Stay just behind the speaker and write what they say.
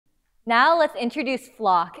Now let's introduce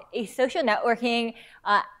Flock, a social networking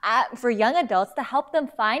app for young adults to help them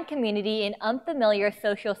find community in unfamiliar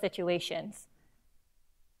social situations.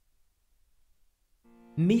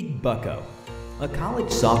 Meet Bucko, a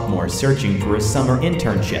college sophomore searching for a summer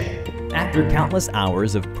internship. After countless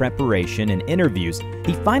hours of preparation and interviews,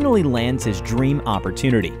 he finally lands his dream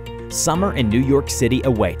opportunity. Summer in New York City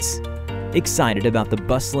awaits. Excited about the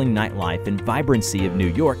bustling nightlife and vibrancy of New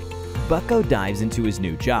York, Bucko dives into his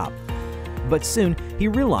new job. But soon, he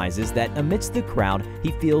realizes that amidst the crowd,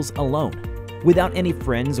 he feels alone. Without any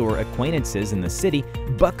friends or acquaintances in the city,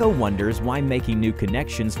 Bucko wonders why making new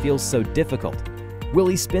connections feels so difficult. Will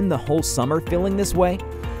he spend the whole summer feeling this way?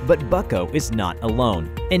 But Bucko is not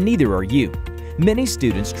alone, and neither are you. Many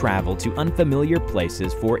students travel to unfamiliar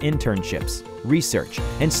places for internships, research,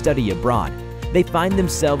 and study abroad. They find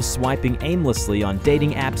themselves swiping aimlessly on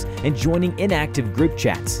dating apps and joining inactive group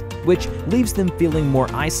chats, which leaves them feeling more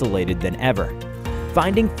isolated than ever.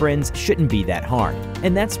 Finding friends shouldn't be that hard,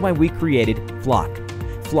 and that's why we created Flock.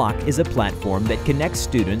 Flock is a platform that connects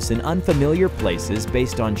students in unfamiliar places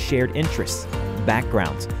based on shared interests,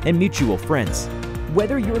 backgrounds, and mutual friends.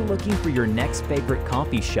 Whether you're looking for your next favorite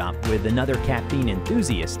coffee shop with another caffeine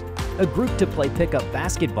enthusiast, a group to play pickup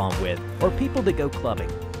basketball with, or people to go clubbing,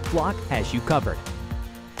 Flock has you covered.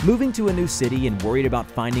 Moving to a new city and worried about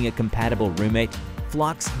finding a compatible roommate?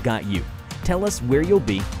 Flock's got you. Tell us where you'll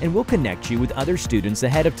be and we'll connect you with other students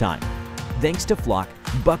ahead of time. Thanks to Flock,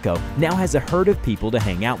 Bucko now has a herd of people to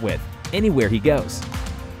hang out with, anywhere he goes.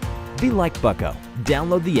 Be like Bucko.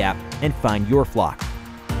 Download the app and find your Flock.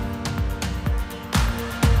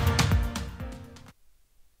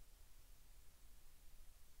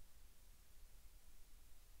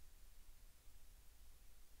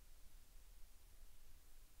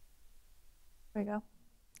 There we go.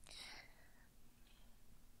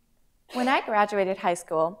 When I graduated high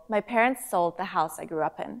school, my parents sold the house I grew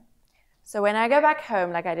up in. So when I go back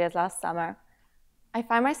home like I did last summer, I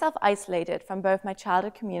find myself isolated from both my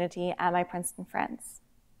childhood community and my Princeton friends.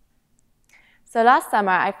 So last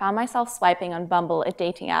summer, I found myself swiping on Bumble, a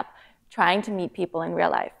dating app, trying to meet people in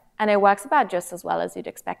real life. And it works about just as well as you'd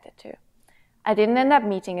expect it to. I didn't end up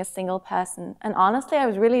meeting a single person, and honestly, I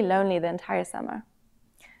was really lonely the entire summer.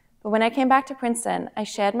 But when I came back to Princeton, I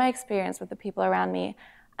shared my experience with the people around me,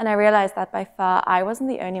 and I realized that by far, I wasn't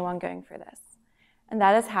the only one going through this. And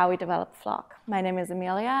that is how we developed Flock. My name is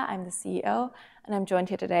Amelia, I'm the CEO, and I'm joined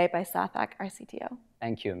here today by Sarthak, our CTO.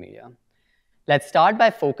 Thank you, Amelia. Let's start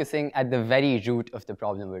by focusing at the very root of the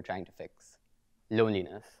problem we're trying to fix: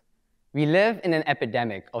 loneliness. We live in an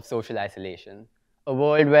epidemic of social isolation, a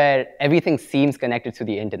world where everything seems connected to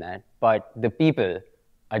the internet, but the people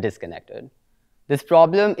are disconnected. This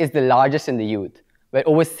problem is the largest in the youth, where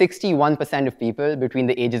over 61% of people between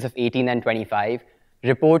the ages of 18 and 25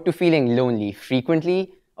 report to feeling lonely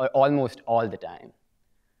frequently or almost all the time.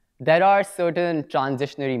 There are certain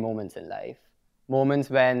transitionary moments in life, moments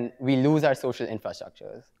when we lose our social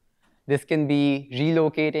infrastructures. This can be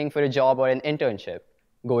relocating for a job or an internship,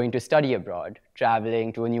 going to study abroad,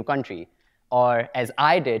 traveling to a new country, or as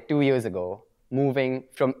I did 2 years ago, moving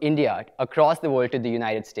from India across the world to the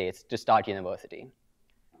United States to start university.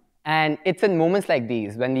 And it's in moments like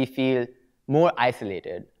these when we feel more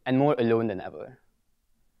isolated and more alone than ever.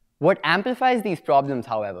 What amplifies these problems,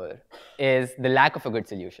 however, is the lack of a good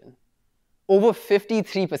solution. Over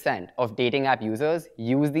 53% of dating app users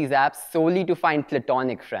use these apps solely to find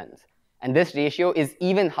platonic friends. And this ratio is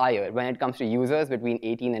even higher when it comes to users between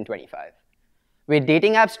 18 and 25. With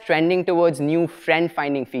dating apps trending towards new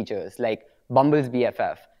friend-finding features like Bumble's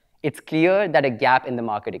BFF, it's clear that a gap in the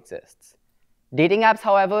market exists. Dating apps,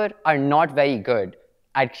 however, are not very good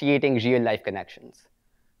at creating real-life connections.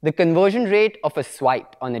 The conversion rate of a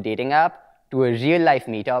swipe on a dating app to a real-life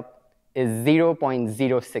meetup is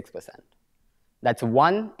 0.06%. That's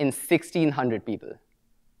 1 in 1,600 people.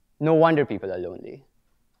 No wonder people are lonely.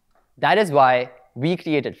 That is why we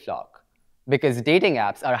created Flock, because dating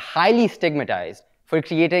apps are highly stigmatized for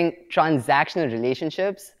creating transactional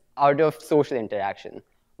relationships out of social interaction,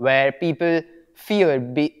 where people fear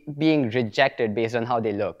being rejected based on how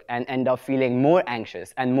they look and end up feeling more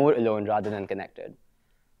anxious and more alone rather than connected.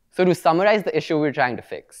 So to summarize the issue we're trying to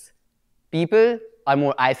fix, people are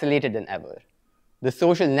more isolated than ever. The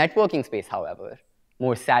social networking space, however,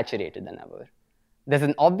 more saturated than ever. There's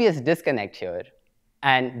an obvious disconnect here,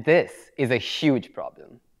 and this is a huge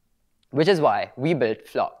problem, which is why we built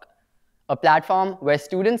Flock, a platform where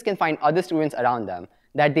students can find other students around them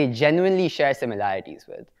that they genuinely share similarities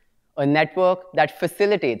with, a network that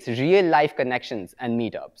facilitates real-life connections and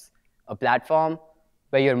meetups, a platform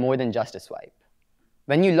where you're more than just a swipe.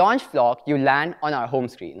 When you launch Flock, you land on our home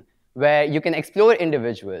screen where you can explore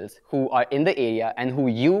individuals who are in the area and who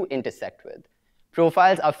you intersect with.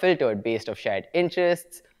 Profiles are filtered based off shared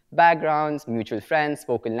interests, backgrounds, mutual friends,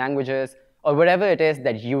 spoken languages, or whatever it is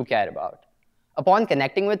that you care about. Upon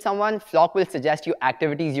connecting with someone, Flock will suggest you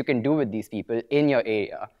activities you can do with these people in your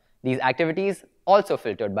area. These activities also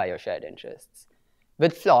filtered by your shared interests.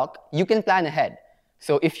 With Flock, you can plan ahead.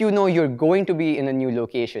 So if you know you're going to be in a new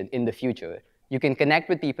location in the future, you can connect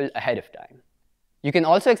with people ahead of time. You can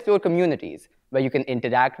also explore communities where you can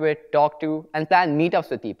interact with, talk to, and plan meetups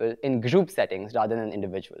with people in group settings rather than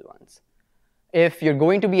individual ones. If you're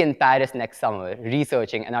going to be in Paris next summer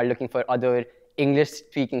researching and are looking for other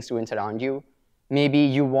English-speaking students around you, maybe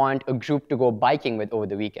you want a group to go biking with over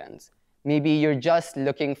the weekends. Maybe you're just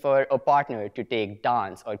looking for a partner to take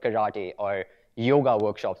dance or karate or yoga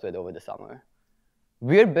workshops with over the summer.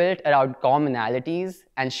 We're built around commonalities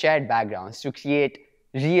and shared backgrounds to create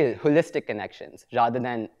real, holistic connections rather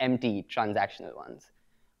than empty, transactional ones.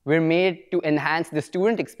 We're made to enhance the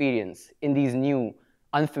student experience in these new,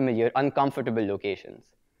 unfamiliar, uncomfortable locations.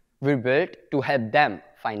 We're built to help them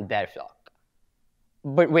find their flock.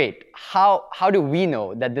 But wait, how do we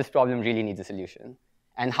know that this problem really needs a solution?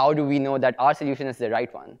 And how do we know that our solution is the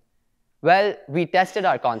right one? Well, we tested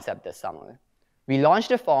our concept this summer. We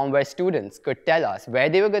launched a form where students could tell us where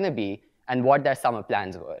they were going to be and what their summer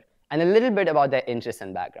plans were, and a little bit about their interests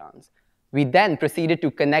and backgrounds. We then proceeded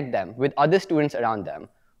to connect them with other students around them,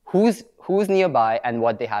 who's nearby and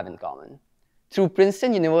what they have in common. Through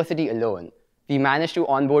Princeton University alone, we managed to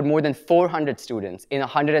onboard more than 400 students in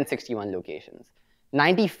 161 locations,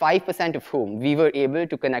 95% of whom we were able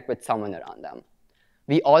to connect with someone around them.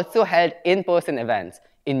 We also held in-person events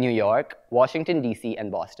in New York, Washington, DC,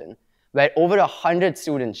 and Boston, where over 100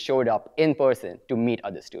 students showed up in person to meet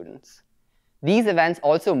other students. These events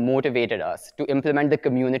also motivated us to implement the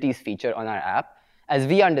communities feature on our app, as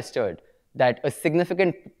we understood that a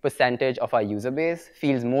significant percentage of our user base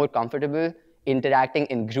feels more comfortable interacting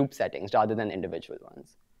in group settings rather than individual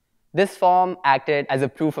ones. This form acted as a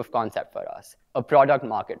proof of concept for us, a product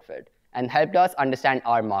market fit, and helped us understand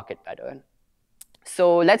our market better.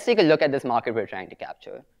 So let's take a look at this market we're trying to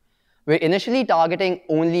capture. We're initially targeting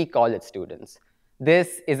only college students.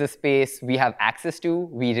 This is a space we have access to,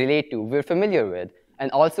 we relate to, we're familiar with,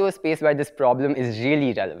 and also a space where this problem is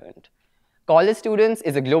really relevant. College students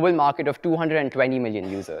is a global market of 220 million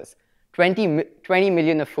users, 20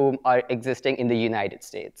 million of whom are existing in the United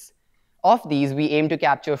States. Of these, we aim to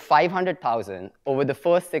capture 500,000 over the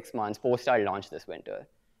first 6 months post our launch this winter.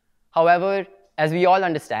 However, as we all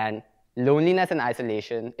understand, loneliness and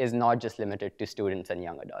isolation is not just limited to students and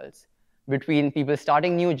young adults. Between people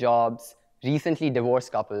starting new jobs, recently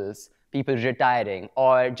divorced couples, people retiring,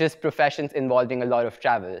 or just professions involving a lot of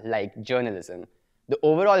travel, like journalism, the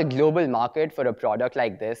overall global market for a product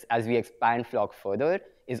like this, as we expand Flock further,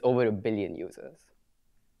 is over 1 billion users.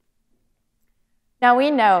 Now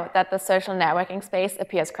we know that the social networking space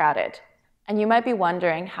appears crowded, and you might be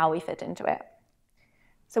wondering how we fit into it.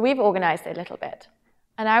 So we've organized a little bit,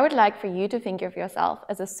 and I would like for you to think of yourself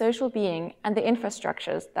as a social being and the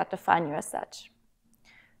infrastructures that define you as such.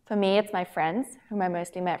 For me, it's my friends, whom I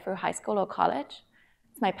mostly met through high school or college.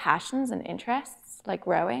 It's my passions and interests, like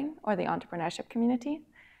rowing or the entrepreneurship community.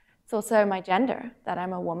 It's also my gender, that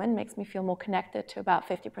I'm a woman makes me feel more connected to about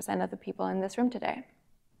 50% of the people in this room today.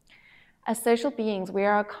 As social beings, we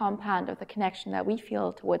are a compound of the connection that we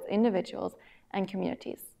feel towards individuals and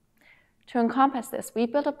communities. To encompass this, we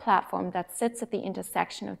built a platform that sits at the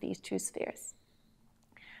intersection of these two spheres.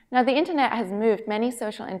 Now, the internet has moved many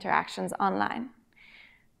social interactions online.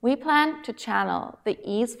 We plan to channel the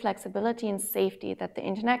ease, flexibility, and safety that the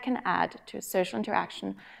internet can add to social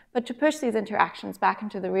interaction, but to push these interactions back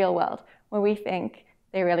into the real world, where we think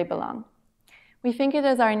they really belong. We think it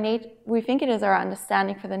is our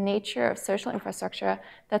understanding for the nature of social infrastructure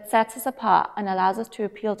that sets us apart and allows us to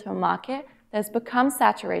appeal to a market that has become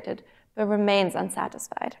saturated but remains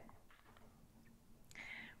unsatisfied.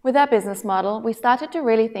 With our business model, we started to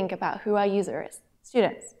really think about who our user is,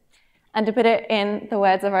 students. And to put it in the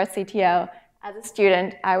words of our CTO, as a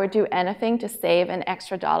student, I would do anything to save an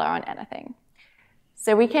extra dollar on anything.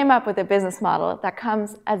 So we came up with a business model that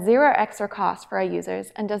comes at 0 extra cost for our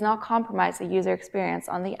users and does not compromise the user experience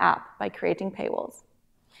on the app by creating paywalls.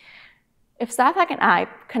 If Sathak and I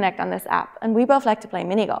connect on this app, and we both like to play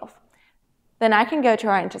mini golf, then I can go to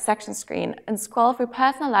our intersection screen and scroll through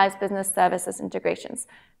personalized business services integrations,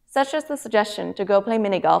 such as the suggestion to go play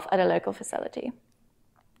mini golf at a local facility.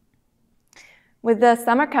 With the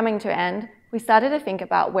summer coming to an end, we started to think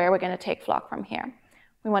about where we're going to take Flock from here.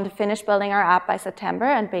 We want to finish building our app by September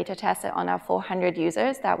and beta test it on our 400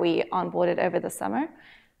 users that we onboarded over the summer.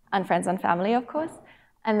 and friends and family, of course.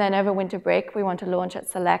 And then over winter break, we want to launch at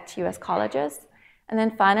select US colleges. And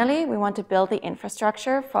then finally, we want to build the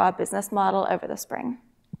infrastructure for our business model over the spring.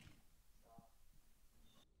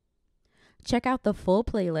 Check out the full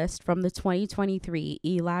playlist from the 2023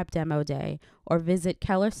 eLab Demo Day or visit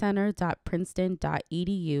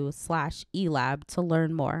kellercenter.princeton.edu/eLab to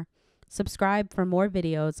learn more. Subscribe for more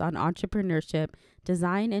videos on entrepreneurship,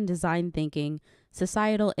 design and design thinking,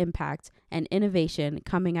 societal impact, and innovation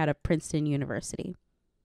coming out of Princeton University.